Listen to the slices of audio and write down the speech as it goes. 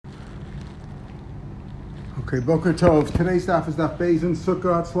Okay, Boker Tov. Today's daf is daf Beis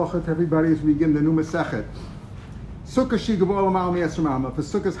Sukkah. Tzlocha to everybody as we begin the new Masechet. Sukkah shigavol amal mi'esrim amma. If a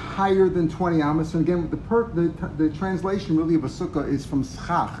sukkah is higher than 20 amas, and again, the translation really of a sukkah is from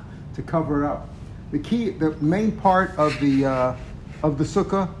schach, to cover it up. The main part of the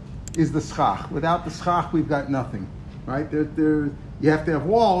sukkah is the schach. Without the schach, we've got nothing, right? You have to have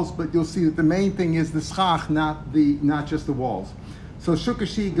walls, but you'll see that the main thing is the schach, not just the walls. So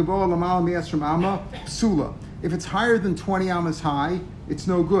shukashi gavola lamal mi'esrim amma psula. If it's higher than 20 amas high, it's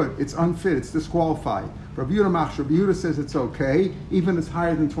no good. It's unfit. It's disqualified. Rabbi Yehuda says it's okay, even if it's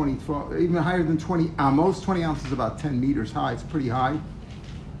higher than 20 amos. 20 amos is about 10 meters high. It's pretty high.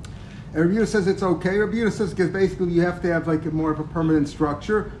 And Rabbi Yehuda says it's okay. Rabbi Yehuda says because basically you have to have like more of a permanent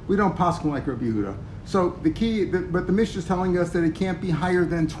structure. We don't paskin like Rabbi Yehuda. So but the Mishnah is telling us that it can't be higher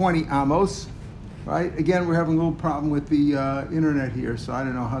than 20 amos. Right? Again, we're having a little problem with the internet here, so I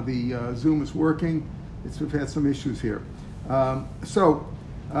don't know how the Zoom is working. We've had some issues here. If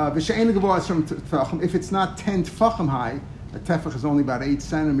it's not 10 tefachim high, a tefach is only about 8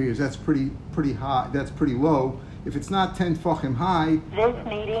 centimeters. That's pretty high. That's pretty low. If it's not 10 tefachim high, this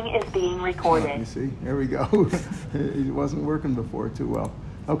meeting is being recorded. You see, there we go. It wasn't working before too well.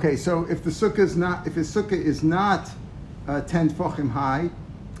 Okay, so if the sukkah is not 10 tefachim high,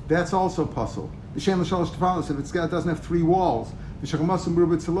 that's also puzzle. If it doesn't have 3 walls,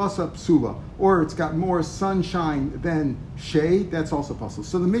 or it's got more sunshine than shade, that's also possible.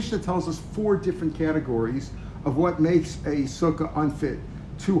 So the Mishnah tells us 4 different categories of what makes a sukkah unfit.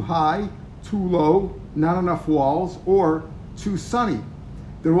 Too high, too low, not enough walls, or too sunny.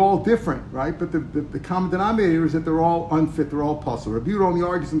 They're all different, right? But the common denominator is that they're all unfit, they're all possible. Rabbi Yehuda only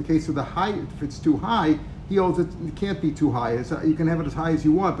argues in the case of the height, if it's too high, he holds it can't be too high. You can have it as high as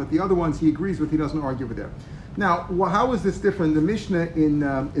you want, but the other ones he agrees with, he doesn't argue with that. Now, how is this different? The Mishnah in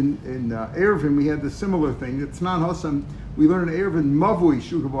Eruvin, we had the similar thing. It's not Hossam. We learned in Eruvin Mavui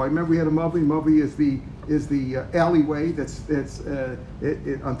Shugavoy. Remember, we had a Mavui. Mavui is the alleyway that's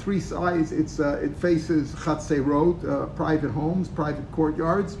on 3 sides. It faces Chatzei Road, private homes, private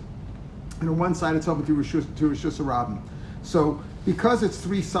courtyards, and on one side it's open to Rosh Hashanah. So because it's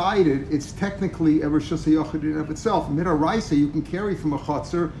 3-sided, it's technically a Rosh Hashanah in and of itself. Midaraisa, you can carry from a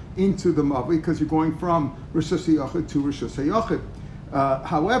Chatzar into the Mavui because you're going from Rosh Hashanah to Rosh Hashanah.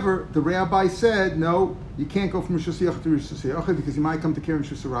 However, the rabbi said, no, you can't go from Rosh Hashanah to Rosh Hashanah because you might come to carry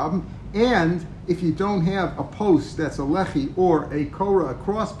Rosh Hashanah. And if you don't have a post that's a lechi or a korah, a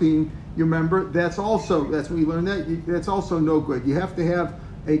crossbeam, you remember, that's what we learned, that's also no good. You have to have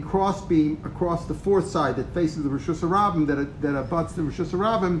a crossbeam across the 4th side that faces the Rosh Hashanah, that abuts the Rosh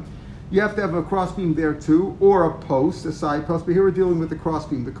Hashanah. You have to have a crossbeam there too, or a post, a side post. But here we're dealing with the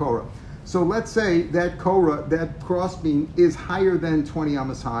crossbeam, the korah. So let's say that korah, that crossbeam, is higher than 20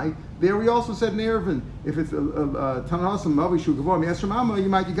 amas high. There we also said in Eruvin, if it's Tanasam Mavi Shugavor Mi'esrim Amma, you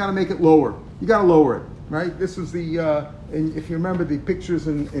got to make it lower. You got to lower it, right? This was and if you remember the pictures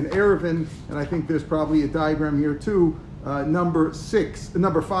in Eruvin, and I think there's probably a diagram here too. Number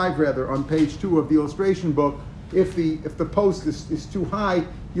 5 on page 2 of the illustration book. If the post is too high,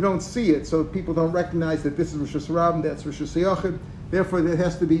 you don't see it, so people don't recognize that this is Rosh Hashanah, that's Rosh Hashanah. Therefore, it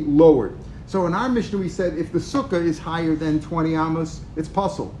has to be lowered. So in our Mishnah, we said if the sukkah is higher than 20 amas, it's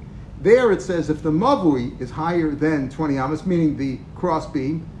puzzle. There it says if the mavui is higher than 20 amas, meaning the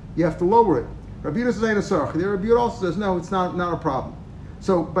crossbeam, you have to lower it. Rabbi Yehuda says Rabbi Yehuda also says no, it's not a problem.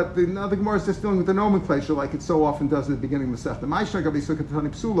 So, but the Gemara is just dealing with the nomenclature like it so often does at the beginning of the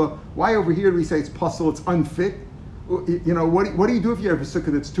Masechta. Why over here do we say it's puzzle, it's unfit? What do you do if you have a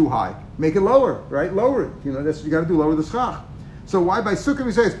sukkah that's too high? Make it lower, right? Lower it. That's what you got to do, lower the schach. So why by sukkah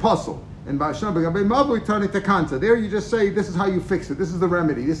we say it's puzzle? And by Takanta, there you just say this is how you fix it. This is the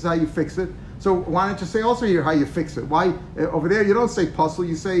remedy. This is how you fix it. So why don't you say also here how you fix it? Why over there you don't say puzzle,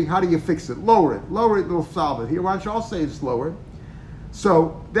 you say how do you fix it? Lower it, it'll solve it. Here why don't you also say just lower it?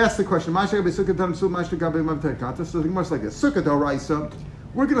 So that's the question. So the Gemara is like this. Sukkah d'oraisa.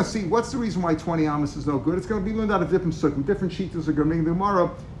 We're going to see what's the reason why 20 amas is no good. It's going to be learned out of different sukkim. Different shitas are going to be the Gemara.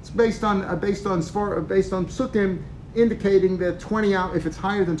 It's based on sukkim indicating that if it's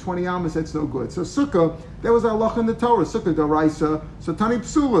higher than 20 amas, that's no good. So sukkah, that was our halacha in the Torah. Sukkah d'oraisa. So tani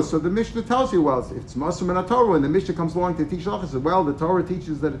psula. So the Mishnah tells you, well, if it's masum in a Torah, and the Mishnah comes along to teach halacha, says, well, the Torah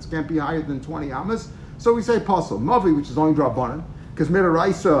teaches that it can't be higher than 20 amas. So we say pasul mavi, which is only drabanan. Because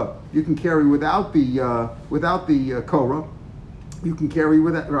midaraisa you can carry without the korah, you can carry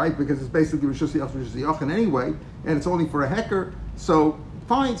with it, right? Because it's basically Rosh Hashanah anyway, and it's only for a hecker. So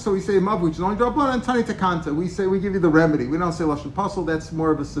fine. So we say mav, which is only drabanan, and tani takanta. We say we give you the remedy. We don't say lashon pasul. That's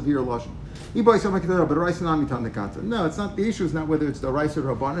more of a severe lashon. No, it's not. The issue is not whether it's Doraisa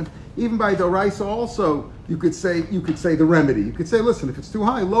or Rabbanan. Even by Doraisa also, you could say the remedy. You could say, listen, if it's too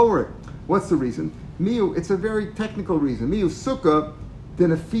high, lower it. What's the reason? Miu, it's a very technical reason. Miu sukkah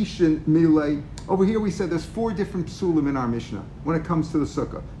denefishin milei. Over here we said there's 4 different psulim in our Mishnah when it comes to the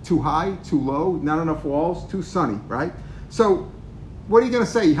sukkah. Too high, too low, not enough walls, too sunny, right? So what are you going to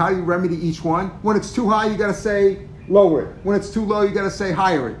say? How do you remedy each one? When it's too high, you got to say lower it. When it's too low, you got to say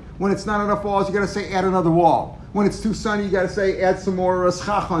higher it. When it's not enough walls, you got to say add another wall. When it's too sunny, you got to say add some more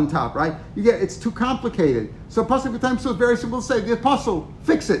schach on top, right? It's too complicated. So pasuk v'tayim, so it's very simple to say the puzzle,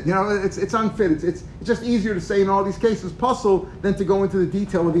 fix it. It's unfit. It's just easier to say in all these cases puzzle than to go into the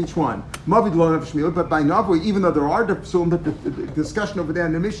detail of each one. Mavid lo nefesh milah, but by navui, even though there are psulim, but the discussion over there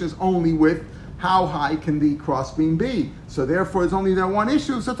in the Mishnah is only with how high can the crossbeam be? So therefore, there's only that one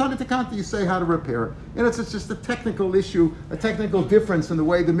issue. So Tana Tekanta, you say how to repair it. And it's just a technical issue, a technical difference in the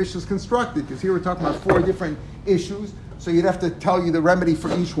way the Mishnah is constructed. Because here we're talking about 4 different issues. So you'd have to tell you the remedy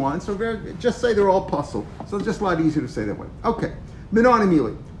for each one. So just say they're all puzzle. So it's just a lot easier to say that way. Okay. Minon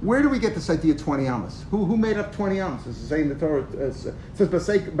Emili. Where do we get this idea of 20 amos? Who made up 20 amos? This is saying the Torah. It says,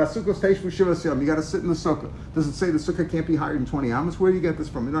 Basukos Teishvu Shivas Yom. You got to sit in the sukkah. Does it say the sukkah can't be higher than 20 amos? Where do you get this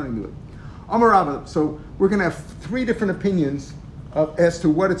from? Minon Emili. Amar Rabba. So we're going to have 3 different opinions as to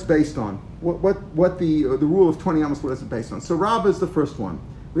what it's based on. What the rule of 20 amos, what is it based on? So Rabba is the first one.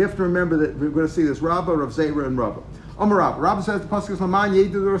 We have to remember that we're going to see this Rabba, Rav Zera, and Rabba. Amar Rabba. Rabba says the pasuk is Laman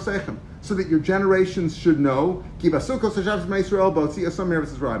Yedu Dorosechem, so that your generations should know. Ki basukos hashavs Yisrael, but see some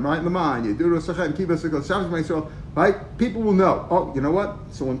nervous is right. Laman Yedu Dorosechem, ki basukos hashavs Yisrael. Right? People will know. Oh, you know what?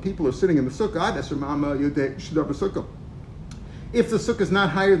 So when people are sitting in the sukkah, that's Mama Yudei Shadar Sukkah. If the sukkah is not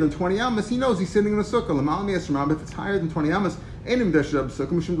higher than 20 amos, he knows he's sitting in the sukkah. If it's higher than 20 amos,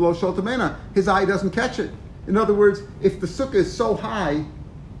 his eye doesn't catch it. In other words, if the sukkah is so high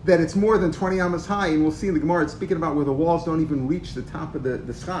that it's more than 20 amos high, and we'll see in the Gemara, it's speaking about where the walls don't even reach the top of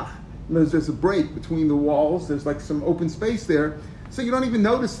the schach. There's a break between the walls. There's like some open space there. So you don't even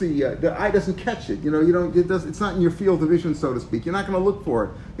notice the eye doesn't catch it. It's not in your field of vision, so to speak. You're not going to look for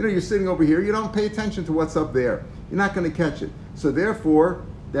it. You're sitting over here. You don't pay attention to what's up there. You're not going to catch it. So therefore,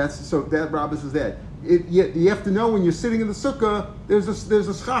 that Rabbi says that. You have to know when you're sitting in the sukkah, there's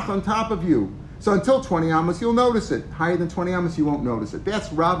a schach on top of you. So until 20 amos, you'll notice it. Higher than 20 amos, you won't notice it.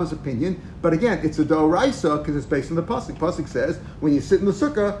 That's Rabba's opinion. But again, it's a doraisa because it's based on the pasuk. Pasuk says when you sit in the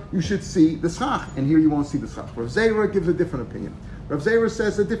sukkah, you should see the schach, and here you won't see the schach. Rav Zera gives a different opinion. Rav Zera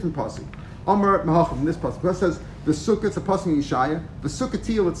says a different pasuk. Amar Mahachim, this pasuk. It says the sukkah. It's a pasuk in Yeshaya. The sukkah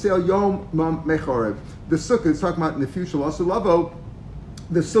til etzel yom mechorev. The sukkah is talking about in the future. Also, lavo.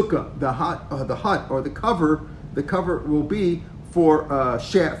 The sukkah, the hut or the cover will be for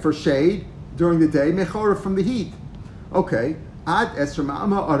shade during the day, mechora from the heat. Okay. Ad esr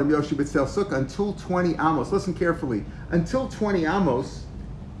ma'ama adam yoshi b'tzel sukkah until 20 amos. Listen carefully. Until 20 amos,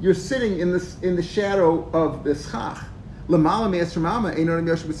 you're sitting in the shadow of the schach. L'mala me'esr ma'ama ein adam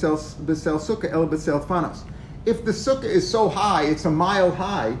yoshi b'tzel sukkah el b'tzel fanos. If the sukkah is so high, it's a mile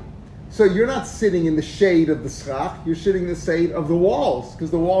high. So you're not sitting in the shade of the schach, you're sitting in the shade of the walls, because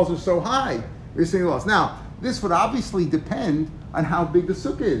the walls are so high. You're sitting in the walls. Now, this would obviously depend on how big the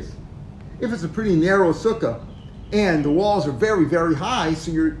sukkah is. If it's a pretty narrow sukkah, and the walls are very, very high,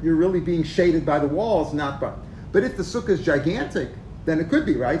 so you're really being shaded by the walls, not by... But if the sukkah is gigantic, then it could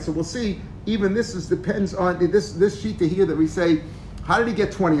be, right? So we'll see, even this depends on this shita here that we say, how did he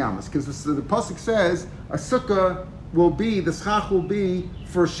get 20 amos? Because the pasuk says, a sukkah the schach will be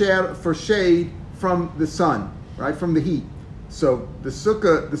for shade from the sun, right, from the heat. So the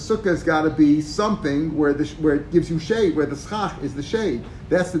sukkah has got to be something where it gives you shade, where the schach is the shade.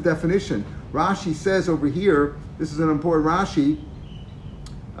 That's the definition. Rashi says over here, this is an important Rashi.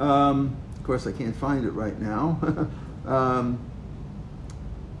 Of course, I can't find it right now. Sukkah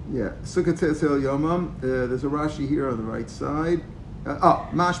te'esel yomam. There's a Rashi here on the right side.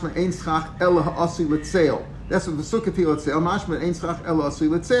 Mashma ein schach ela ha'asi l'tzeil. That's what the sukkah til l'tzeil. Mashma ein schach ela ha'asi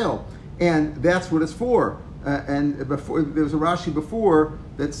l'tzeil. And that's what it's for. And before there was a Rashi before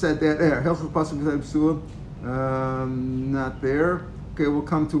that said that not there. Okay,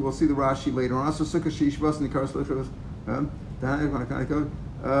 we'll see the Rashi later on. Also, sukkah sheishvas and the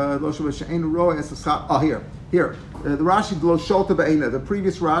here. The Rashi below Sholta Ba'ena, the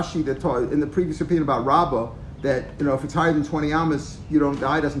previous Rashi that taught in the previous opinion about Rabbah, that if it's higher than 20 amos, the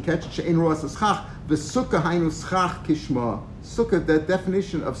eye doesn't catch it. She'ein roa schach. The sukkah hainu schach kishma. Sukkah, that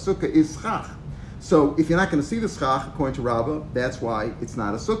definition of sukkah is schach. So if you're not going to see the schach, according to Rabbah, that's why it's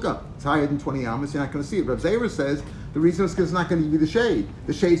not a sukkah. It's higher than 20 amos, you're not going to see it. Rav Zera says the reason is because it's not going to give you the shade.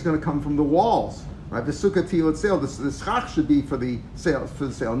 The shade's going to come from the walls. right? The sukkah tilat sail, the schach should be for the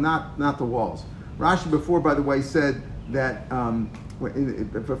sail, not the walls. Rashi before, by the way, said that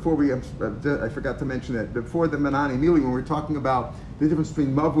before I forgot to mention that before the Manani Mili, when we're talking about the difference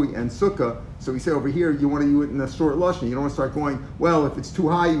between Mavui and Sukkah, so we say over here you want to do it in a short lashon. You don't want to start going, well, if it's too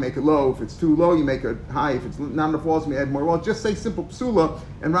high, you make it low. If it's too low, you make it high. If it's not enough walls, you add more walls. Just say simple psula.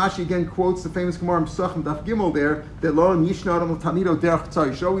 And Rashi again quotes the famous Gemara Pesachim Daf Gimel there that lo yishna adam tamido derech tzar.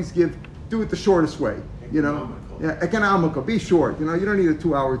 You should always do it the shortest way. You know. Yeah, economical. Be short. You know, you don't need a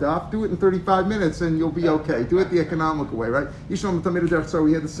 2-hour daf. Do it in 35 minutes and you'll be okay. Do it the economical way, right? So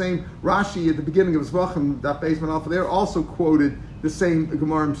we had the same Rashi at the beginning of his Vachim, Daf Beis Alpha there, also quoted the same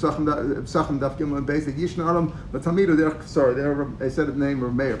Gemara in Pesachim Daf Gimel and Beis. Yishna Adam L'Tamido Derech Sorry, they said the name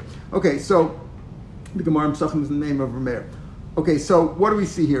of Meir. Okay, so the Gemara in Pesachim is the name of Meir. Okay, so what do we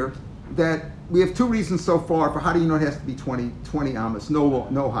see here? That we have two reasons so far for how do you know it has to be 20 amas,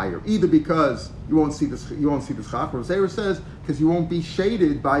 no higher. Either because you won't see the schach, or Zera says because you won't be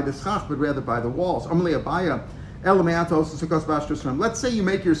shaded by the schach, but rather by the walls. Let's say you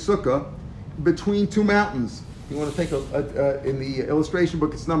make your sukkah between two mountains. You want to take in the illustration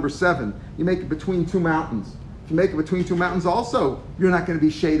book, it's number 7. You make it between two mountains. If you make it between two mountains also, you're not going to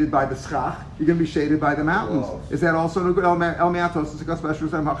be shaded by the schach, you're going to be shaded by the mountains. Wow. Is that also no good? It's not a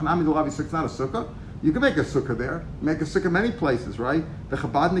sukkah. You can make a sukkah there. Make a sukkah many places, right? The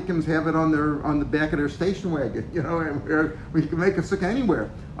Chabadnikims have it on the back of their station wagon, you know, and we can make a sukkah anywhere.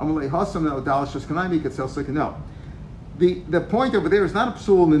 You could sell sukkah. No. The point over there is not a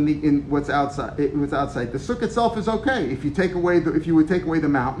psul in what's outside. What's outside the sukkah itself is okay. If you would take away the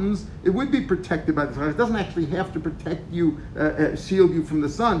mountains, it would be protected by the sun. It doesn't actually have to protect you, shield you from the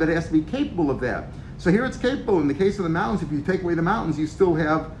sun, but it has to be capable of that. So here it's capable. In the case of the mountains, if you take away the mountains, you still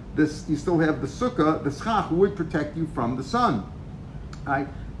have this. You still have the sukkah. The schach would protect you from the sun. Right?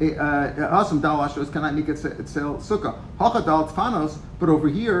 But over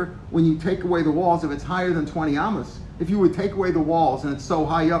here, when you take away the walls, if it's higher than 20 amas, if you would take away the walls and it's so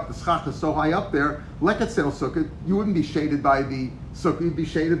high up, the schach is so high up there, leketzel sukkah, you wouldn't be shaded by the sukkah, you'd be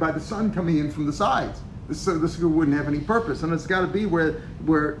shaded by the sun coming in from the sides. The sukkah wouldn't have any purpose, and it's got to be where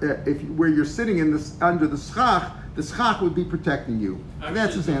you're sitting under the schach would be protecting you. Actually,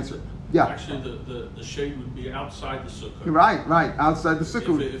 that's his answer. Yeah. Actually, the shade would be outside the sukkah. Right, outside the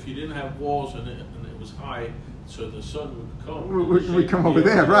sukkah. If you didn't have walls and it was high, so the sun would come. Would come over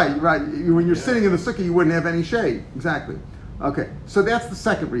there, right. When you're sitting in the sukkah, you wouldn't have any shade. Exactly. Okay, so that's the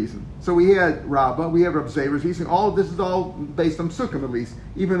second reason. So we had Rabbah, we have Reb Zerah's reason. All of this is all based on Psukim, at least,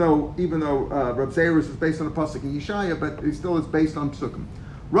 even though Reb Zerah's is based on the pasuk in Yeshaya, but it still is based on Psukim.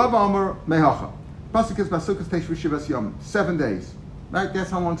 Rav Amar Mehacha. Pasuk is Basukas Teshuvah Shivas Yom. 7 days. Right? That's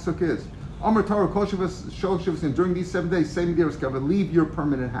how long Sukkah is. Amar Torah Kol Shivas Shol Shivas, and during these 7 days, same day leave your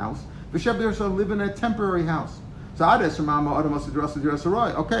permanent house. V'shev Dersa, live in a temporary house. So Ades Ramama Adamas Adrasa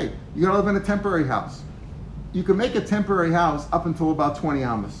Dirasa. Okay, you gotta live in a temporary house. You can make a temporary house up until about 20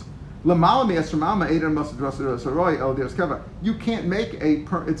 amas. You can't make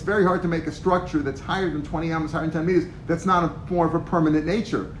it's very hard to make a structure that's higher than 20 amas, higher than 10 meters, that's not more of a permanent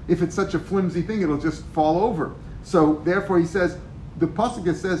nature. If it's such a flimsy thing, it'll just fall over. So therefore he says, the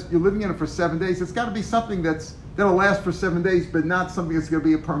pasuk says you're living in it for 7 days, it's got to be something that'll last for 7 days, but not something that's going to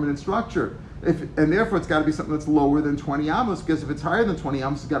be a permanent structure. And therefore it's got to be something that's lower than 20 amas, because if it's higher than 20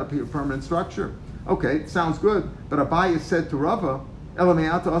 amas, it's got to be a permanent structure. Okay, sounds good, but Abaye said to Rava,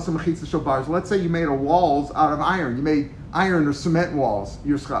 let's say you made walls out of iron. You made iron or cement walls.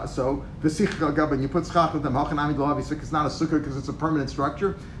 So the you put schach with them. It's not a sukkah because it's a permanent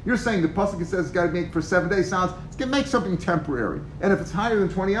structure. You're saying the pasuk says it's got to make for 7 days. Sounds it's going to make something temporary. And if it's higher than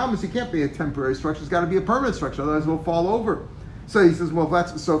 20 amas, you can't be a temporary structure. It's got to be a permanent structure. Otherwise, it will fall over. So he says, well,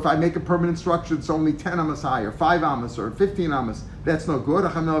 if I make a permanent structure, it's only 10 amas high, or 5 amas, or 15 amas. That's no good.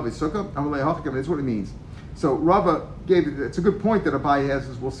 That's what it means. So Rava gave it. It's a good point that Abaye has,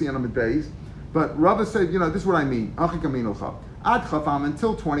 as we'll see in Amid Beis. But Rava said, this is what I mean.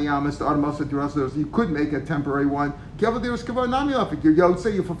 Until 20 amas, you could make a temporary one. Your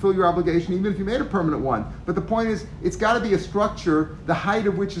say you fulfill your obligation even if you made a permanent one. But the point is, it's got to be a structure, the height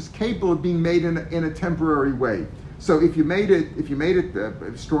of which is capable of being made in a temporary way. So if you made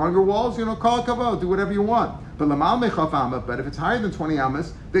it stronger walls, call kavod, do whatever you want. But but if it's higher than 20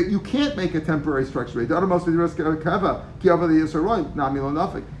 amas, that you can't make a temporary structure. If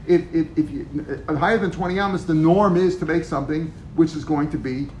higher than 20 amas, the norm is to make something which is going to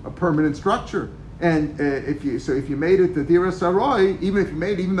be a permanent structure. And if you made it the dira saroy,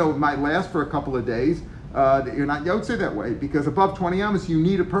 even though it might last for a couple of days, you're not yotze that way, because above 20 amas you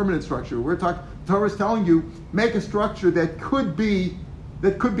need a permanent structure. Torah is telling you, make a structure that could be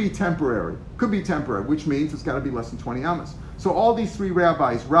that could be temporary, which means it's got to be less than 20 amas. So all these three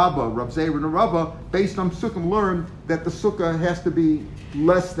rabbis, Rabbah, Rav Zera, and Rabbah, based on Sukkim, learned that the sukkah has to be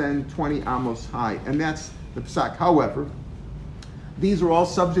less than 20 amos high, and that's the psak. However, these are all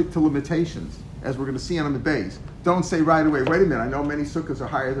subject to limitations, as we're going to see on the base. Don't say right away, wait a minute, I know many sukkahs are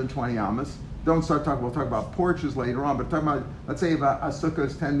higher than 20 amas. Don't start talking, we'll talk about porches later on, but talking about, let's say if a sukkah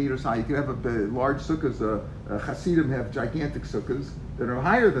is 10 meters high, you could have large sukkahs, Hasidim have gigantic sukkahs that are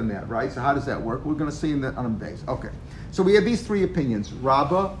higher than that, right? So how does that work? We're going to see on the base. Okay. So we have these three opinions,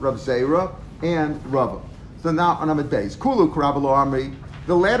 Rabbah, Rav Zera, and Rabbah. So now on Amid Beis, Kulu Karabalo Amri,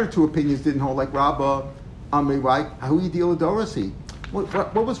 the latter two opinions didn't hold like Rabbah, Amri, right? How you deal with Dorasi?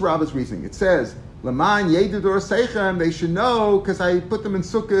 What was Rabbah's reasoning? It says, Laman Yedu Dorasechem, they should know, because I put them in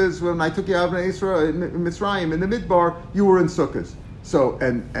sukkahs when I took you out of Israel, in Mitzrayim, in the Midbar, you were in sukkahs. So,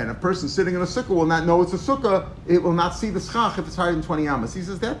 and a person sitting in a sukkah will not know it's a sukkah, it will not see the schach if it's higher than 20 amas. He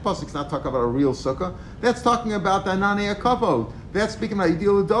says that pasuk's not talking about a real sukkah, that's talking about the Ananei HaKavod. That's speaking about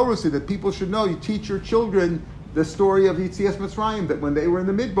Yidil Adorosi, that people should know. You teach your children the story of Yitzias Mitzrayim, that when they were in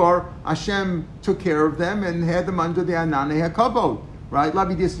the Midbar, Hashem took care of them and had them under the Ananei HaKavod. Right?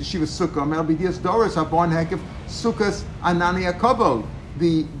 Labidias Yeshiva Sukkah, Labidias Doris, Habon Hekef, Sukkahs Ananei HaKavod.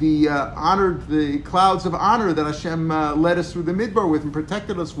 The honored, the clouds of honor that Hashem led us through the Midbar with and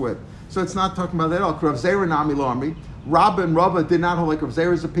protected us with. So it's not talking about that at all. Rav Zera Nami Lo Amri. Rabbah and Rabbah did not hold like Rav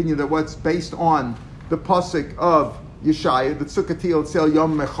Zera's opinion that what's based on the pasuk of Yeshaya, that Sukkah Til Tzel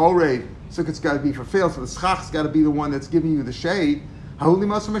Yom Mechorev, Sukkah's got to be fulfilled, so the schach's got to be the one that's giving you the shade. Ha'uli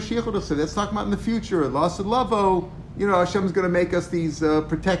Masa Mashiach, that's talking about in the future. Lasad Lavo, Hashem's going to make us these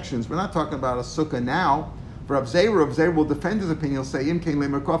protections. We're not talking about a sukkah now. For Rav Zera will defend his opinion. He'll say, Im Kain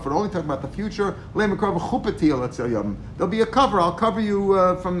Lemerkov, we're only talking about the future. Lemerkov Chupatil Etzel Yom. There'll be a cover. I'll cover you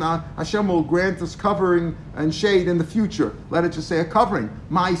from the Hashem will grant us covering and shade in the future. Let it just say a covering.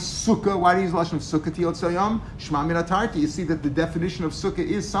 My sukkah. Why do you use the lashon of sukkah til Etzel Yom? Shema min atarti. You see that the definition of sukkah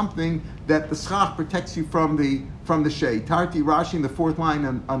is something that the schach protects you from the shade. Tarti Rashi in the fourth line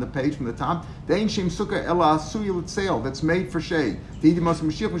on the page from the top. Dein shem sukkah ela suyil etzel. That's made for shade.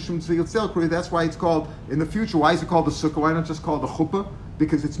 That's why it's called in the future. Why is it called the sukkah? Why not just call it the chuppah?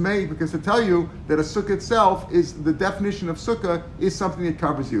 Because it's made, because to tell you that a sukkah itself is, the definition of sukkah is something that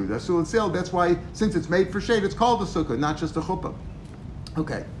covers you. That's why, since it's made for shade, it's called a sukkah, not just a chuppah.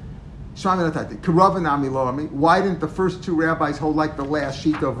 Okay. Why didn't the first two rabbis hold like the last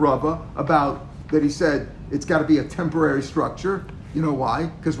sheet of Rabbah about that he said it's got to be a temporary structure? You know why?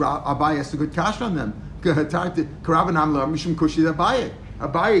 Because Abai has a good kash on them.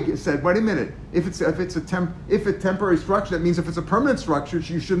 Abai said, wait a minute, if a temporary structure, that means if it's a permanent structure,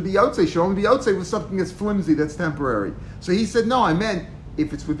 you shouldn't be yotzei. You should only be yotzei with something that's flimsy, that's temporary. So he said, no, I meant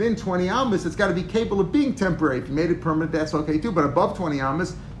if it's within 20 amas, it's got to be capable of being temporary. If you made it permanent, that's okay too. But above 20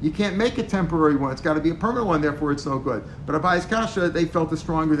 amas, you can't make a temporary one. It's got to be a permanent one, therefore it's no good. But Abai's kasha, they felt is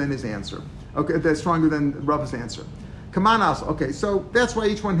stronger than his answer. Okay, that's stronger than Rabbah's answer. Kamanas, okay, so that's why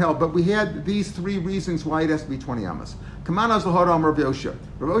each one held. But we had these three reasons why it has to be 20 amas. Kamanas l'hodam Rav Yosha.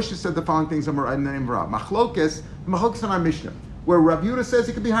 Rav Yosha said the following things in the name of Rav. Machlokes in our Mishnah, where Rav Yehuda says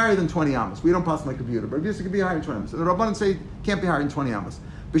it could be higher than 20 amas. We don't pass like Rav Yehuda, but Rav Yosha could be higher than 20 amas. So the Rabbanan say it can't be higher than 20 amas.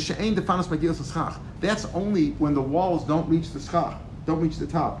 That's only when the walls don't reach the schach, don't reach the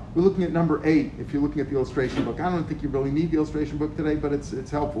top. We're looking at number 8, if you're looking at the illustration book. I don't think you really need the illustration book today, but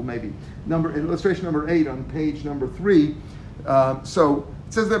it's helpful maybe. Illustration number 8 on page number 3. So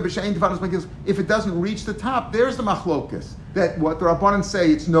it says that if it doesn't reach the top, there's the machlokas. That what the Rabbanan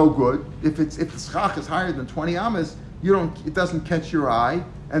say, it's no good. If the schach is higher than 20 amas, it doesn't catch your eye,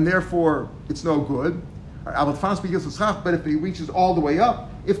 and therefore it's no good. But if it reaches all the way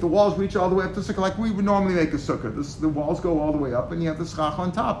up, if the walls reach all the way up to the sukkah, like we would normally make a sukkah, the walls go all the way up, and you have the schach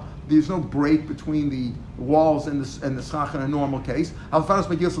on top. There's no break between the walls and the schach in a normal case. It's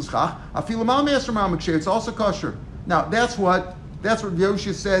also kosher. Now that's what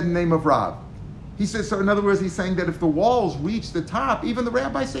Yoshia said in the name of Rav. He says, so in other words, he's saying that if the walls reach the top, even the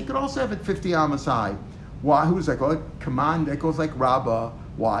rabbis say could also have it 50 amas high. Why? Who does that go? Command that goes like Rabbah.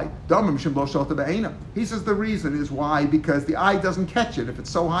 Why? He says the reason is why, because the eye doesn't catch it. If it's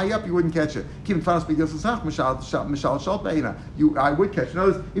so high up, you wouldn't catch it. I would catch it. In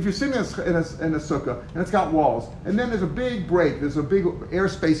other words, if you're sitting in a sukkah and it's got walls, and then there's a big break, there's a big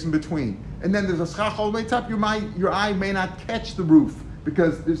airspace in between, and then there's a schach all the way top, your eye may not catch the roof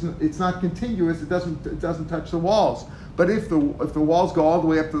because it's not continuous. It doesn't touch the walls. But if the walls go all the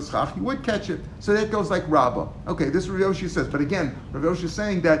way up to the schach, you would catch it. So that goes like Rabbah. Okay, this is what Rav Yoshi says. But again, Rav Yoshi is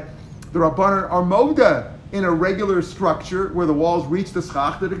saying that the Rabbanan are moda in a regular structure where the walls reach the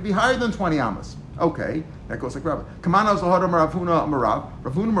schach, that it could be higher than 20 amas. Okay, that goes like Rav. Kamanos lahodam Rav Huna Amarav.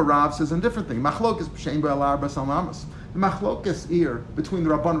 Rav Huna Amarav says a different thing. Machlokes b'shein b'elar b'sal amas. The machlokes here between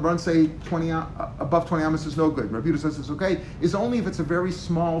the Rabban say 20 above 20 amas is no good. Rabbi Yehuda says it's okay. Is only if it's a very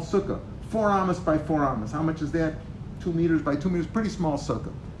small sukkah, 4 amas by 4 amas. How much is that? 2 meters by 2 meters. Pretty small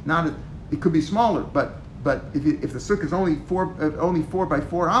sukkah. It could be smaller, but if the sukkah is only 4 by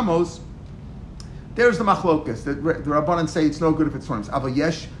 4 amos. There's the machlokas. The Rabbanan say it's no good if it's 20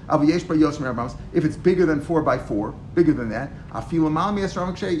 amos. If it's bigger than 4 by 4, bigger than that, even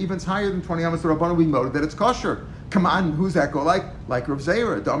it's higher than 20 amos, the Rabbanan we noted that it's kosher. Come on, who's that go like? Like Rav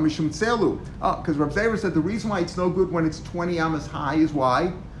Zera, Dam Mishum Tselu. Because Rav Zera said the reason why it's no good when it's 20 amos high is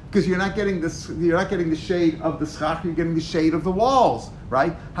why? Because you're not getting the shade of the schach, you're getting the shade of the walls,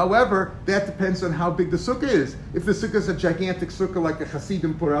 right? However, that depends on how big the sukkah is. If the sukkah is a gigantic sukkah like the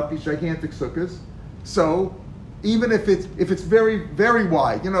Hasidim put up, these gigantic sukkahs, so even if it's very, very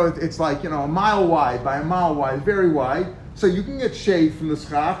wide, it's like, a mile wide by a mile wide, very wide, so you can get shade from the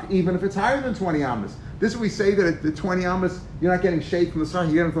schach even if it's higher than 20 amas. This we say that at the 20 amas, you're not getting shade from the schach,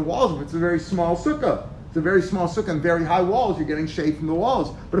 you're getting from the walls if it's a very small sukkah. It's a very small sukkah and very high walls, you're getting shade from the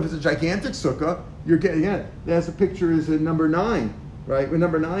walls. But if it's a gigantic sukkah, you're getting it. There's a picture is in number 9, right? With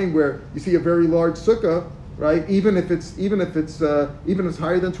number 9 where you see a very large sukkah, right? Even if it's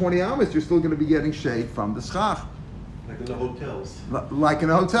higher than 20 amas, you're still going to be getting shade from the schach. Like in the hotels. Like in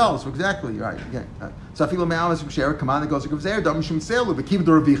the hotels, exactly, right. So if you share, come on, it goes to Gavzer, Damishim Selu, but keep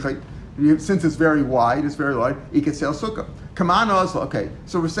the Ravichai. Since it's very wide, it can sell sukkah. Come on, also, okay.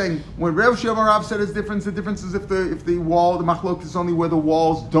 So we're saying when Rav Shimon Rav said it's different, the difference is if the wall, the machlok is only where the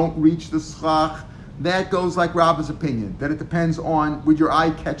walls don't reach the schach. That goes like Rav's opinion, that it depends on would your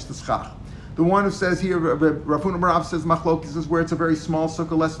eye catch the schach. The one who says here, Rav Huna Rav says machlokes is where it's a very small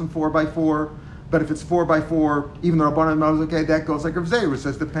sukkah, less than 4 by 4. But if it's 4 by 4, even the Rabbanan knows, okay, that goes like Rav Zeir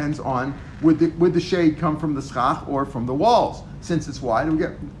says depends on would the shade come from the schach or from the walls. Since it's wide,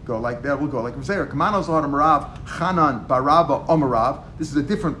 we'll go like that. We'll go like Rav Zeir. Kamanos Lahadam Rav Chanan Baraba Omarav. This is a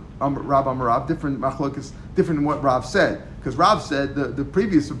different Rav Omarav, different machlokes, different than what Rav said. Because Rav said the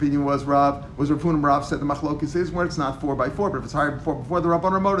previous opinion was Rav Huna Rav said the machlokes is where it's not 4 by 4, but if it's higher before the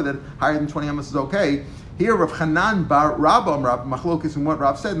Rabbanan Ramoda that higher than 20 amos is okay. Here, Rav Chanan Bar Rabam Rav machlokes and what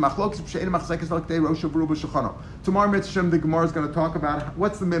Rav said machlokes b'shein machzekes l'ktei rosh v'ruba shulchano. Tomorrow, Mitzvah the Gemara is going to talk about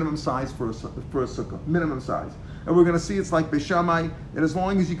what's the minimum size for a sukkah, minimum size, and we're going to see it's like Beishamai that as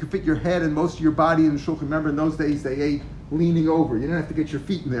long as you can fit your head and most of your body in the shulchan. Remember, in those days they ate leaning over. You didn't have to get your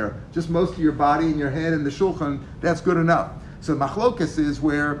feet in there; just most of your body and your head in the shulchan. That's good enough. So machlokas is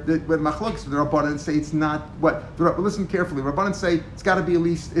where machlokas the Rabbanan say it's not what. Listen carefully. Rabbanan say it's got to be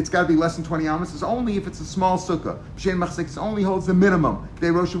less than 20 amos. It's only if it's a small sukkah. B'shein machzekes only holds the minimum.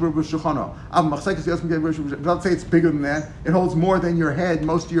 Let's say it's bigger than that. It holds more than your head,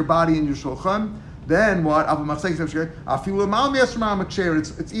 most of your body, and your shulchan. Then what? It's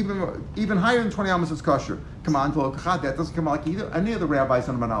even higher than 20 amos. It's kosher. Come on, that doesn't come out like either any of the rabbis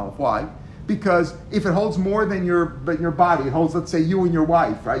on the Manalef. Why? Because if it holds more than your body, it holds, let's say, you and your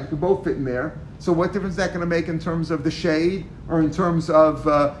wife, right? You can both fit in there. So what difference is that going to make in terms of the shade, or in terms of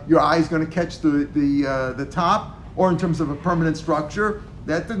your eyes going to catch the top, or in terms of a permanent structure?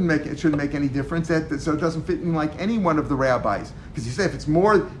 That shouldn't make any difference. So it doesn't fit in like any one of the rabbis. Because you say if it's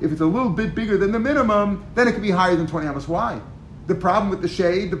a little bit bigger than the minimum, then it could be higher than 20 amos. Why? The problem with the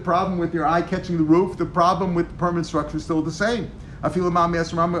shade, the problem with your eye catching the roof, the problem with the permanent structure is still the same. Also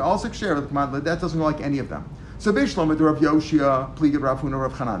share that doesn't go like any of them. So Bishlam the Rav Yoshia, Pligid Rav Huna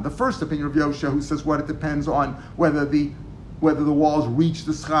Rav Chanan. The first opinion of Yoshia, who says what it depends on whether the walls reach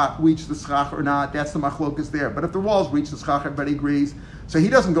the schach or not. That's the machlokas there. But if the walls reach the schach, everybody agrees. So he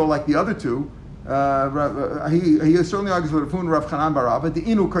doesn't go like the other two. He certainly argues with Rav Huna Rav Chanan Barava. The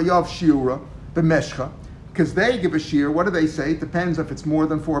inu kayav shiura b'meshcha. Because they give a shear, what do they say? It depends if it's more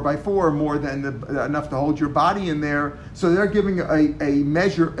than 4 by 4 or more than enough to hold your body in there. So they're giving a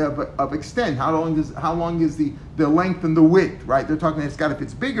measure of extent. How long is the length and the width, right? They're talking if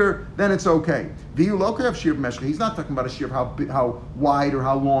it's bigger, then it's okay. He's not talking about a shear of how wide or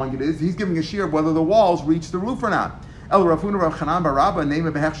how long it is. He's giving a shear of whether the walls reach the roof or not. El Rav Huna Rav Chanan Baraba name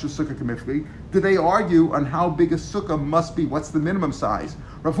of Behechshu Sukkah Kamifli. Do they argue on how big a sukkah must be? What's the minimum size?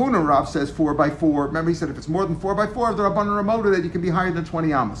 Rav Huna Rav says 4 by 4. Remember, he said if it's more than 4 by 4, the Rabbanan Ramoda that you can be higher than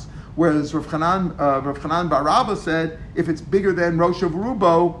 20 amos. Whereas Rav Chanan Baraba said if it's bigger than Rosh of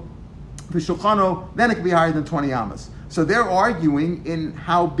Rubo, V'Shulchano, then it can be higher than 20 amos. So they're arguing in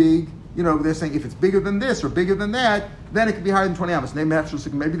how big. They're saying if it's bigger than this or bigger than that, then it can be higher than 20 amos.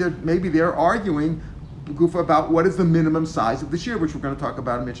 Maybe they're arguing Gufa about what is the minimum size of the shear, which we're going to talk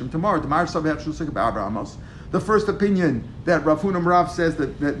about in Mishram tomorrow. The first opinion that Rav Huna Marav says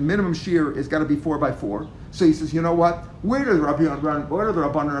that minimum shear is got to be 4x4. So he says, you know what? Where do the Rabban and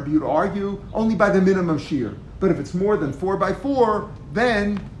Rabbi Yehuda argue? Only by the minimum shear. But if it's more than 4x4,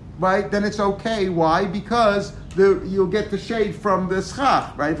 then it's okay. Why? Because you'll get the shade from the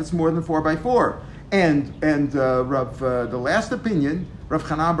schach, right? If it's more than 4x4. And the last opinion, Rav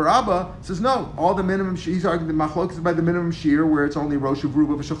Chanan bar Abba says no. All the minimum shear. He's arguing the machlok is by the minimum shear where it's only rosh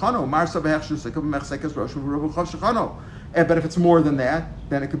v'ruba v'shulchano. Marsa v'hechshu sikam mechsekes rosh v'ruba v'shulchano. But if it's more than that,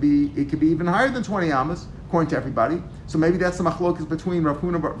 then it could be even higher than 20 amas, according to everybody. So maybe that's the machlok between Rav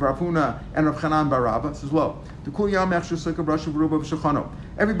Huna and Rav Chanan bar Abba. Says low.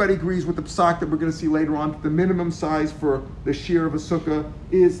 Everybody agrees with the psak that we're going to see later on that the minimum size for the shear of a sukkah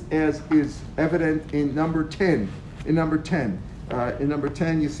is as is evident in number 10. In number 10,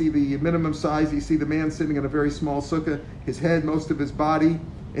 you see the minimum size. You see the man sitting in a very small sukkah, his head, most of his body,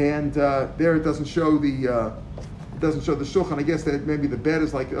 and there it doesn't show the shulchan. I guess that maybe the bed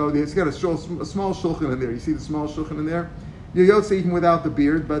is like, it's got a small shulchan in there. You see the small shulchan in there? You're Yotze even without the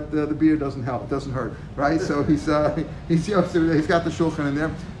beard, but the beard doesn't help. It doesn't hurt, right? So he's Yotze. He's got the shulchan in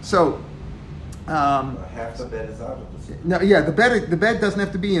there. So half the bed is out of the sukkah. no, yeah, the bed doesn't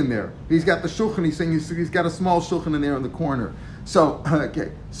have to be in there. He's got the shulchan. He's saying he's got a small shulchan in there in the corner. So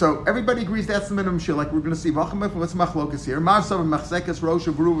okay, so everybody agrees that's the minimum shear. Like we're going to see. What's machlokas here? Marsav machzekes rosh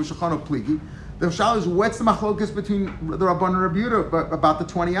v'ruva v'shulchano pligi. The shal is what's the machlokas between the Rabban and Rabbi Yehuda about the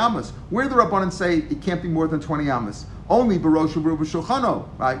 20 amas? Where do the Rabbanan say it can't be more than 20 amas? Only barosh v'ruva v'shulchano,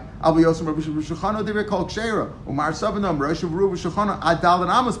 right? Al v'yosem Rabbi v'shulchano divrei kol kshera. Umar savanam rosh v'ruva v'shulchano ad daled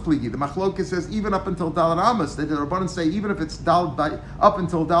amas pligi. The machlokas says even up until daled amas. The Rabbanan say even if it's daled by up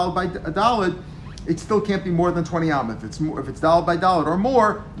until daled by daled, it still can't be more than 20 amas. If it's daled by daled or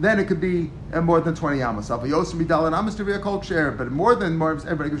more, then it could be more than 20 amas. But more than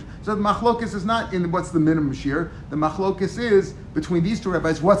everybody goes. So the machlokus is not in what's the minimum shear. The machlokus is between these two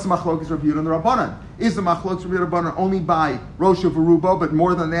rabbis. What's the machlokus Rabbi Yehuda and the Rabbanan? Is the machlokus Rabbi Yehuda and Rabbanan only by rosh v'ruba, but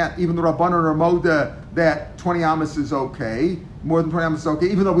more than that, even the Rabbanan or Moda that 20 amas is okay. More than 20 amas is okay,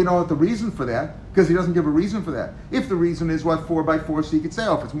 even though we don't know the reason for that, because he doesn't give a reason for that. If the reason is 4x4, so you could say,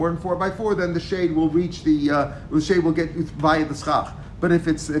 if it's more than 4x4, then the shade will reach the shade will get via the schach. But if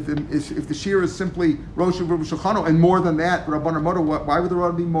the shear is simply rosh v'ruba shulchano and more than that, Rabban Moda, why would there ought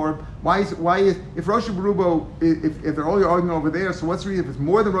to be more? If rosh v'ruba, if they're all arguing over there, so what's the reason? If it's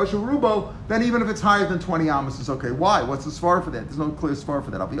more than rosh v'ruba, then even if it's higher than 20 amas, it's okay. Why? What's the svar for that? There's no clear svar for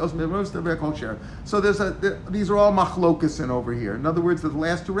that. So these are all machlokas in over here. In other words, the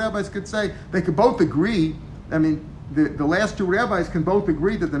last two rabbis could say they could both agree. I mean, the last two rabbis can both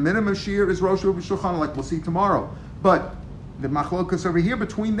agree that the minimum shear is rosh v'ruba shulchano, like we'll see tomorrow, but the machlokas over here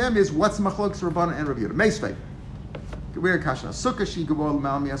between them is what's machlokas Rabbanan and Rabbi Yehuda. Meisvei. We're kashna. Sukkah she gavol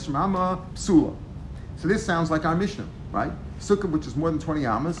mal miasrama psula. So this sounds like our Mishnah, right? Sukkah, which is more than 20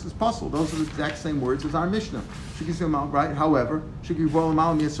 amas, is puzzle. Those are the exact same words as our Mishnah. Right? However, she gavol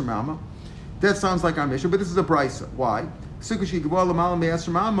mal miasrama. That sounds like our Mishnah, but this is a brisa. Why? Sukkah she gavol mal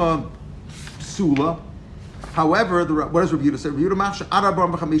miasrama psula. However, what does Rabbi Yehuda say? Rabbi Yehuda machsha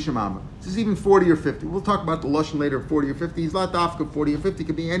arabam b'chamisha mama. This is even 40 or 50. We'll talk about the lashon later. 40 or 50. He's not dafka 40 or 50. It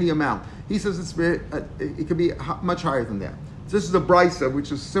could be any amount. He says it could be much higher than that. So this is a brisa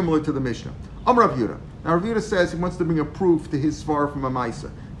which is similar to the Mishnah. Rabbi Yehuda. Now Rabbi Yehuda says he wants to bring a proof to his svar from a maisa.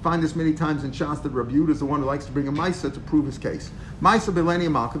 Find this many times in Shas that Rabbi Yehuda is the one who likes to bring a maisa to prove his case. Maisa beleni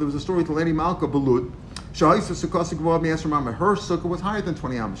malka. There was a story with Leni Malka Belud. Shahisa sukkah gvav mi'asher mama. Her sukkah was higher than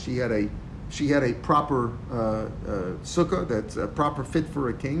 20 amas. She had a proper sukkah that's a proper fit for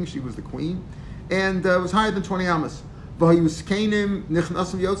a king. She was the queen, and it was higher than 20 amas. And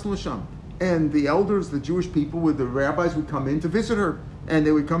the elders, the Jewish people, with the rabbis would come in to visit her, and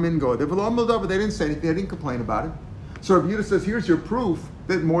they would come in and go. They didn't say anything. They didn't complain about it. So Rabbi Yehuda says, "Here's your proof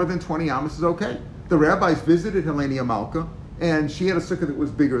that more than 20 amas is okay." The rabbis visited Helenia Malka, and she had a sukkah that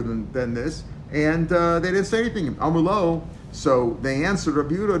was bigger than this, and they didn't say anything. Amrlo. So they answered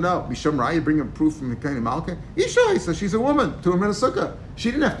Rabbi Yehuda, no, Misham Raya, bring a proof from the Helenia Malka. Isha, so she's a woman, to him in a sukkah.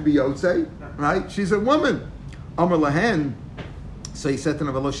 She didn't have to be Yotzei, right? She's a woman. Amr Lahen, so he said to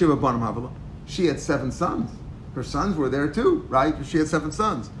Navalo Shiva Banam Havala. She had 7 sons. Her sons were there too, right? She had 7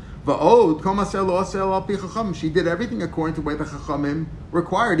 sons. She did everything according to the way the Chachamim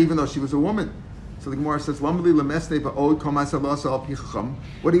required, even though she was a woman. So the Gemara says, what do you have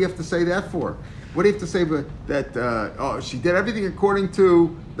to say that for? What do you have to say that she did everything according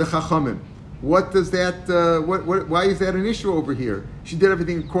to the Chachamim? What does that? Why is that an issue over here? She did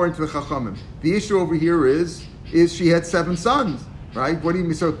everything according to the Chachamim. The issue over here is she had 7 sons. Right? What do you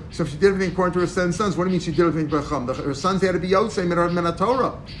mean? So if she did everything according to her 7 sons, what do you mean she did everything b'cham? Her sons had to be yotzei min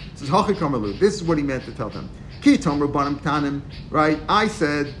Torah. This is Hachi Kamalu. This is what he meant to tell them. Ki tom rabbanim tanim. Right? I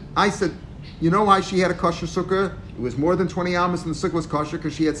said, you know why she had a kosher sukkah? It was more than 20 amas and the sukkah was kosher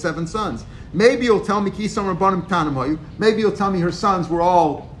because she had 7 sons. Maybe you'll tell me ki tom rabbanim tanim hayu. Maybe you'll tell me her sons were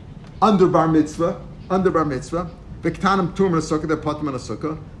all under bar mitzvah. V'ktanim tumar sukkah, they're patim on a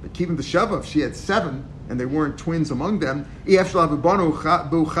sukkah. But keeping the sheva, if she had 7 and they weren't twins among them, there must have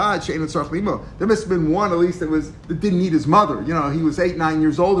been one at least that didn't need his mother. You know, he was 8, 9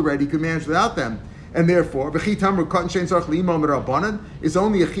 years old already. He could manage without them. And therefore, it's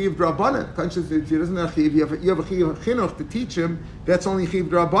only a chiv drabanan. She doesn't have a chiv. You have a chiv chinuch to teach him. That's only chiv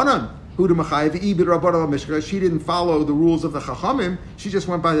drabanan. She didn't follow the rules of the Chachamim. She just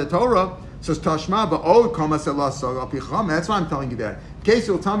went by the Torah. Says Tashma, that's why I'm telling you that. In case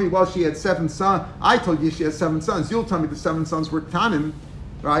you'll tell me, well, she had 7 sons. I told you she had 7 sons. You'll tell me the 7 sons were Ktanim,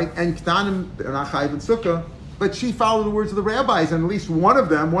 right? And Ktanim, they're not Chayiv and Sukkah. But she followed the words of the rabbis, and at least one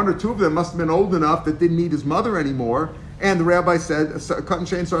or 2 of them must have been old enough that didn't need his mother anymore. And the rabbi said,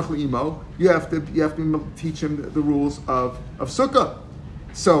 you have to teach him the rules of Sukkah.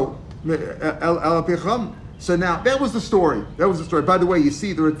 So, so now, that was the story. By the way, you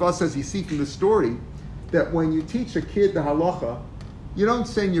see, the Ritva says you see from the story that when you teach a kid the halacha, you don't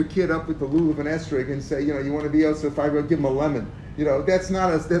send your kid up with the lulav and esrog and say, you want to be Yosef, I will give him a lemon. That's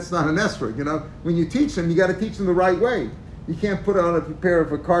not an esrog. When you teach them, you got to teach them the right way. You can't put on a pair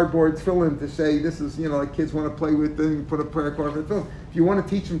of a cardboard tefillin to say this is, like kids want to play with, then put a pair of cardboard tefillin. If you want to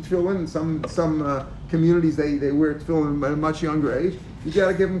teach them tefillin, in some communities they wear tefillin at a much younger age, you got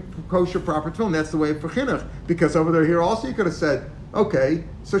to give them kosher, proper tefillin. That's the way for chinuch. Because over there, here also, you could have said, okay,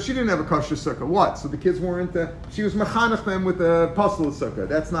 so she didn't have a kosher sukkah. What? So the kids weren't, she was mechanech them with a puzzle sukkah.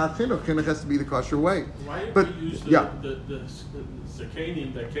 That's not chinuch. Chinuch has to be the kosher way. Why did we use the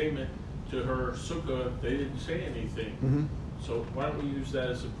zakanim that came into her sukkah? They didn't say anything. Mm-hmm. So why don't we use that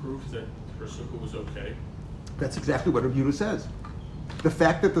as a proof that her sukkah was okay? That's exactly what Rabbi Yehuda says. The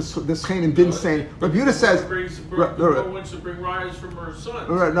fact that the Chenim didn't say, Rabbi Yehuda says, wants to bring rayas from her son.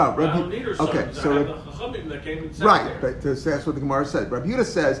 Right, no, I don't need her son. Okay, so I have the Chachamim that came and said right, there. but that's what the Gemara said. Rabbi Yehuda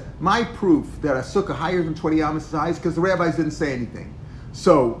says, my proof that a sukkah higher than 20 amas is high is because the rabbis didn't say anything.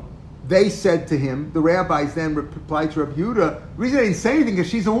 So they said to him, the rabbis then replied to Rabbi Yehuda, the reason they didn't say anything is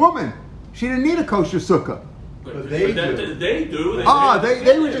she's a woman. She didn't need a kosher sukkah. But they do.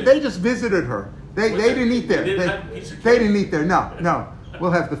 They just visited her. They didn't eat there. They didn't eat there. No.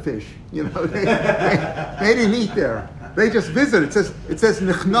 We'll have the fish. They didn't eat there. They just visited. It says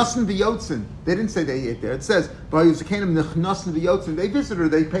nichnasen v'yotzen. They didn't say they ate there. It says v'yuzakanim nichnasen v'yotzen. They visited her.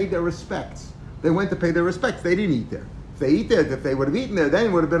 They paid their respects. They went to pay their respects. They didn't eat there. If they would have eaten there, then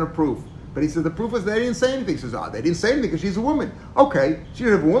it would have been a proof. But he said the proof was they didn't say anything. He says, they didn't say anything because she's a woman. Okay, she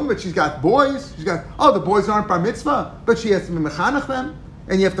didn't have a woman, but she's got boys. The boys aren't bar mitzvah, but she has to be mechanech them,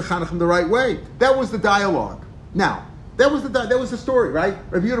 and you have to chanech them the right way. That was the dialogue. Now, that was the story, right?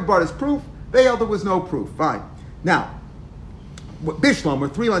 Rabbi Yehuda brought his proof. They held there was no proof. Fine. Now, Bishlam, we're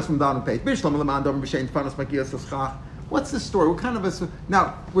 3 lines from down the page. Bishlam l'mandam b'shein tfanas makiyas l'schach. What's the story? What kind of a...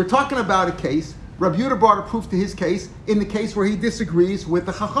 Now, we're talking about a case. Rabbi Yehuda brought a proof to his case in the case where he disagrees with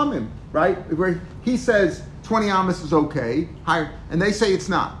the Chachamim, right? Where he says 20 amas is okay, higher, and they say it's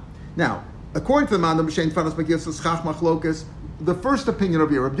not. Now, according to the Mandam B'Shein Tfanas Makiyas L'Schach Machlokas, the first opinion of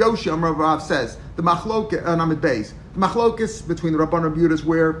Rabbi Yoshi Amar Rav says the Machlokas Amid Beis, the Machlokas between the Rabban and Rabbi Yehuda is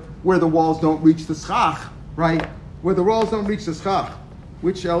where the walls don't reach the schach, right? Where the walls don't reach the schach.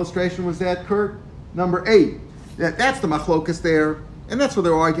 Which illustration was that, Kurt? Number 8. That's the Machlokas there, and that's where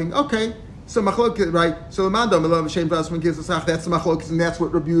they're arguing. Okay. So machlokas, right? So the mandam elav shem vasman gives us that's the machlokas, and that's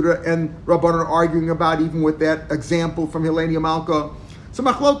what Rabbi Yehuda and Rabban are arguing about, even with that example from Helenia Malka. So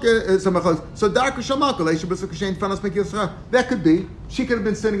machlokas is a machlokas. So darker shamalka leisha b'sukkah shein tfanas mekil. That could be she could have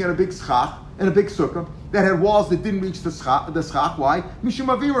been sitting in a big schach, in a big sukkah that had walls that didn't reach the schach. Why? Mishum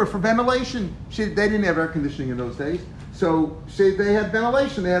avira, for ventilation. They didn't have air conditioning in those days, so they had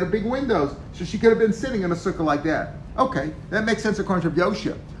ventilation. They had big windows, so she could have been sitting in a sukkah like that. Okay, that makes sense according to Rabbi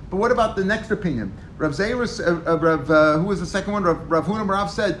Yoshia. But what about the next opinion? Rav Zayris, who was the second one? Rav Huna Rav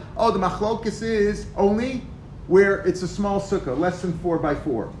said, the machlokas is only where it's a small sukkah, less than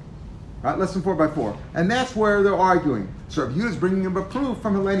 4x4. Right, less than 4x4. And that's where they're arguing. So Rav Yehuda is bringing him a proof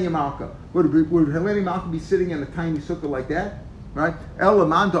from Helenia Malka. Would Helenia Malka be sitting in a tiny sukkah like that? Right? El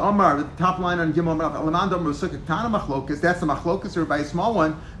Lamanda Omar, the top line on Gimel Malach, El Lamanda Omar Sukkah Tana Machlokas, that's the Machlokas, or by a small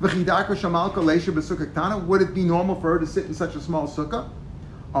one. V'chidaka Shamalka Leisha B'Sukkah Tana, would it be normal for her to sit in such a small sukkah?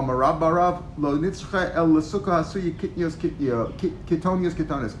 Amarav Barav Lo Nitzcha El Sukkah Hasuya Kitonios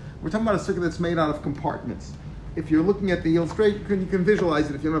Kitonis. We're talking about a sukkah that's made out of compartments. if you're looking at the illustration, you can visualize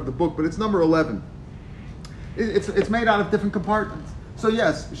it if you don't have the book, but it's number 11. It's made out of different compartments. So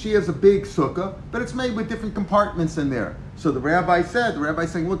yes, she has a big sukkah, but it's made with different compartments in there. So the rabbi's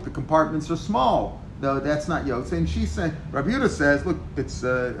saying, look, the compartments are small. No, that's not Yotze. And she's saying, Rabbi Yehuda says, look, it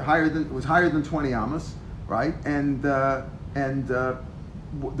was higher than 20 amas, right? And the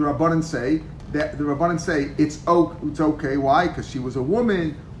Rabbanan say it's okay. Why? Because she was a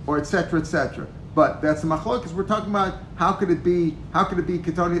woman, or etc. etc. But that's the machlokes. We're talking about how could it be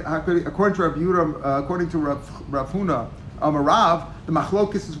ketoni? According to Rabbi Yehuda, according to Rav Huna, Rav, the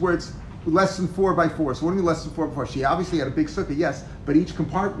machlokes is where it's less than 4 by 4. So what do you mean less than 4 by 4? She obviously had a big sukkah, yes, but each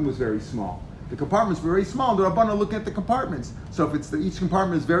compartment was very small. The compartments were very small. The Rabbanan are looking at the compartments. So if each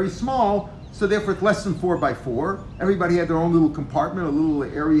compartment is very small, so therefore it's less than 4 by 4. Everybody had their own little compartment, a little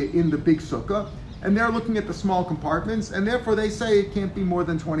area in the big sukkah, and they're looking at the small compartments, and therefore they say it can't be more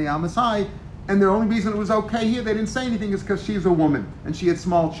than 20 amas high. And the only reason it was okay here, they didn't say anything, is because she's a woman and she had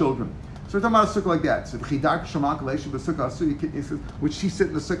small children. So we're talking about a sukkah like that. So would she sit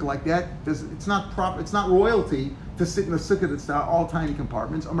in a sukkah like that? It's not proper. It's not royalty to sit in a sukkah that's all tiny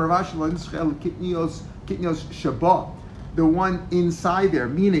compartments. The one inside there,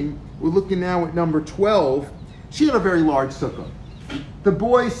 meaning we're looking now at number 12. She had a very large sukkah. The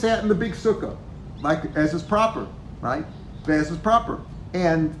boy sat in the big sukkah, like as is proper, right? As is proper.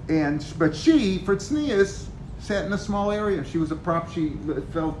 But she, for tznius, sat in a small area. She was a prop. She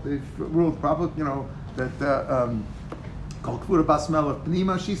felt ruled proper. That called k'vura basmel of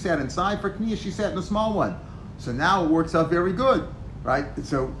pnima. She sat inside. For kniya, she sat in a small one. So now it works out very good, right?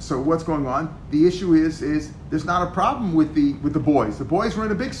 So what's going on? The issue is there's not a problem with the boys. The boys were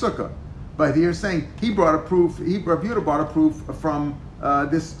in a big sukkah, but you're saying he brought a proof. Rabbi Yehuda brought a proof from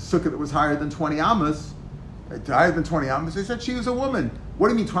this sukkah that was higher than 20 amas. Higher than 20 amas. They said she was a woman. What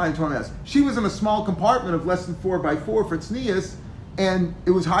do you mean 20 amas? She was in a small compartment of less than 4 by 4 for tznius, and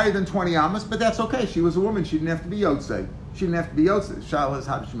it was higher than 20 amas, but that's okay. She was a woman. She didn't have to be Yotzei. She didn't have to be Yotzei. Shaila is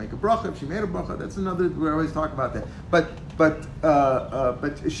how did she make a bracha? If she made a bracha, that's another, we always talk about that. But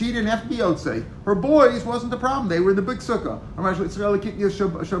she didn't have to be Yotzei. Her boys wasn't the problem. They were in the big sukkah. The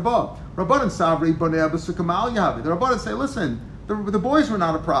Rabbanan say, listen, the boys were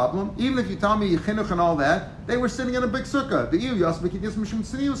not a problem. Even if you tell me chinuch and all that, they were sitting in a big sukkah. The iu yasbik mishum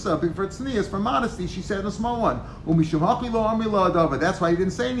tzniusa, for tznius, for modesty, she sat in a small one. That's why he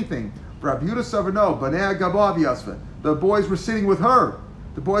didn't say anything. Rabbi Yehuda said, no, banei gabav yasva. The boys were sitting with her.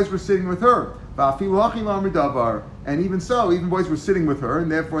 And even so, even boys were sitting with her,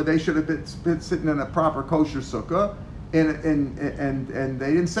 and therefore they should have been sitting in a proper kosher sukkah, and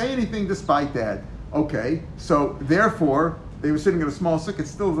they didn't say anything despite that. Okay, so therefore they were sitting in a small sukkah.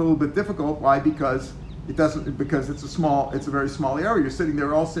 It's still a little bit difficult. Why? Because it's a very small area. You're sitting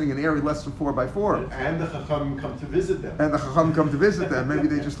there, all sitting in an area less than 4 by 4. And the Chacham come to visit them. Maybe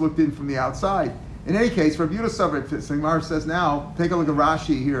they just looked in from the outside. In any case, Rabbi Yehuda Savrit, Singmar says now, take a look at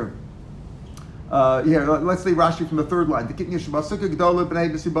Rashi here. Let's say Rashi from the third line.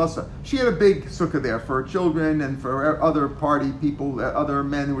 She had a big sukkah there for children and for other party people, other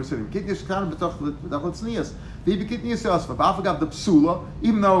men who were sitting.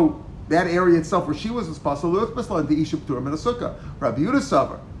 Even though that area itself where she was possible, Rabbi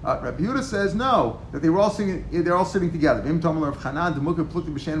Yehuda says no, that they're all sitting together.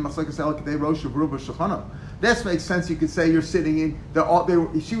 This makes sense. You could say you're sitting in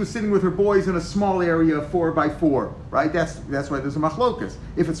she was sitting with her boys in a small area of 4 by 4, right? That's why there's a machlokas.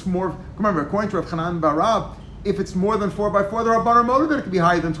 If it's more, remember, according to Rav Chanan Barav, if it's more than 4 by 4, there are Rabbanan motive that it could be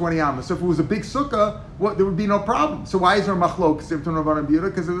higher than 20 amas. So if it was a big sukkah, there would be no problem. So why is there a machlokas between Rabbanan and Yehuda?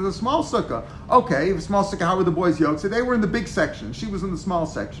 Because it was a small sukkah. Okay, if a small sukkah, how were the boys yoked? So they were in the big section. She was in the small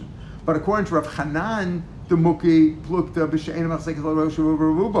section. But according to Rav Chanan, the Muki plukta b'she'enim achsekas l'rosh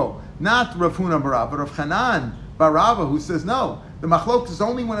u'rubo. Not Rav Huna Barav, but Rav Chanan Barava, who says no. The machlokas is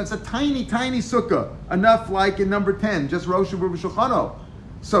only when it's a tiny, tiny sukkah, enough like in number 10, just rosh u'rubo shulchano.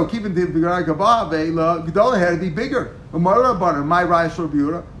 So keeping the Gedolah had to be bigger. My Raya Rabbi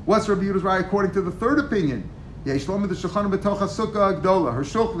Yehuda. What's Rabbi Yehuda's Raya according to the third opinion? Her shulchan, the shulchan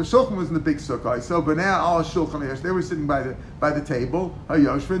was in the big sukkah. So but now all shulchan, they were sitting by the table.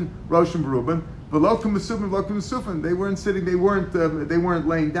 Hayoshvin, Rosh and Beruben. They weren't sitting. They weren't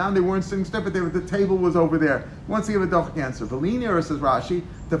laying down. They weren't sitting stiff. But the table was over there. Once you give a doch answer, Velinier says Rashi,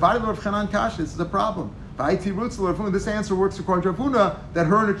 divided of Chanan Kash. This is a problem. This answer works according to Rav Huna that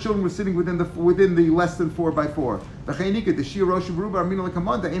her and her children were sitting within the less than 4 by 4. Rosh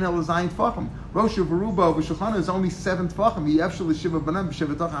Hashanah is only 7 tefachim.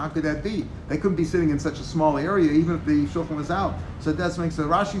 How could that be? They couldn't be sitting in such a small area, even if the shulchan was out. So that makes sense.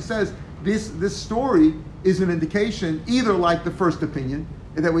 Rashi says this story is an indication, either like the first opinion,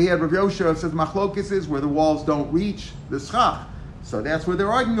 that we had Rav Yosha says machlokes is where the walls don't reach the schach. So that's where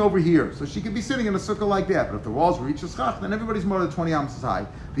they're arguing over here. So she could be sitting in a sukkah like that, but if the walls reach the schach, then everybody's more than 20 amos high.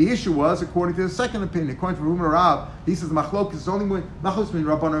 The issue was, according to the second opinion, according to Rumah Rav, he says machlokes is only when machlokes mean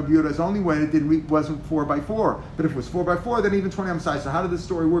Rabban Rav Yehuda is only when it wasn't 4x4. But if it was 4x4, then even 20 amos high. So how did this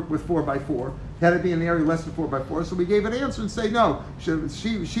story work with 4x4? Had it be an area less than 4x4? So we gave an answer and say no.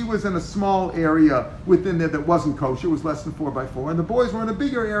 She was in a small area within there that wasn't kosher. It was less than 4x4, and the boys were in a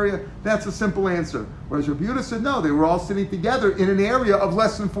bigger area. That's a simple answer. Whereas Rav Yehuda said no. They were all sitting together in an area of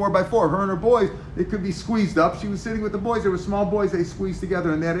less than 4x4. Her and her boys, they could be squeezed up. She was sitting with the boys. They were small boys. They squeezed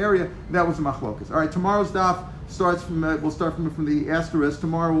together in that area. That was the machlokas. All right, tomorrow's daf starts from. We'll start from the asterisk.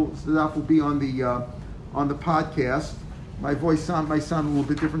 Tomorrow the daf will be on the podcast. My voice might sound a little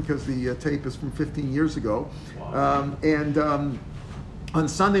bit different because the tape is from 15 years ago. Wow. On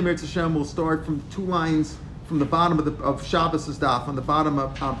Sunday, Mirz Hashem, we'll start from 2 lines from the bottom of Shabbos' daf. On the bottom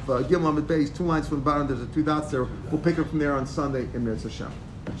of Gimel Amud Beis, 2 lines from the bottom. There's 2 dots there. We'll pick it from there on Sunday in Mirz Hashem.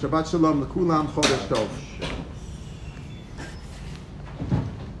 Shabbat Shalom, L'kulam, Chodesh Tov.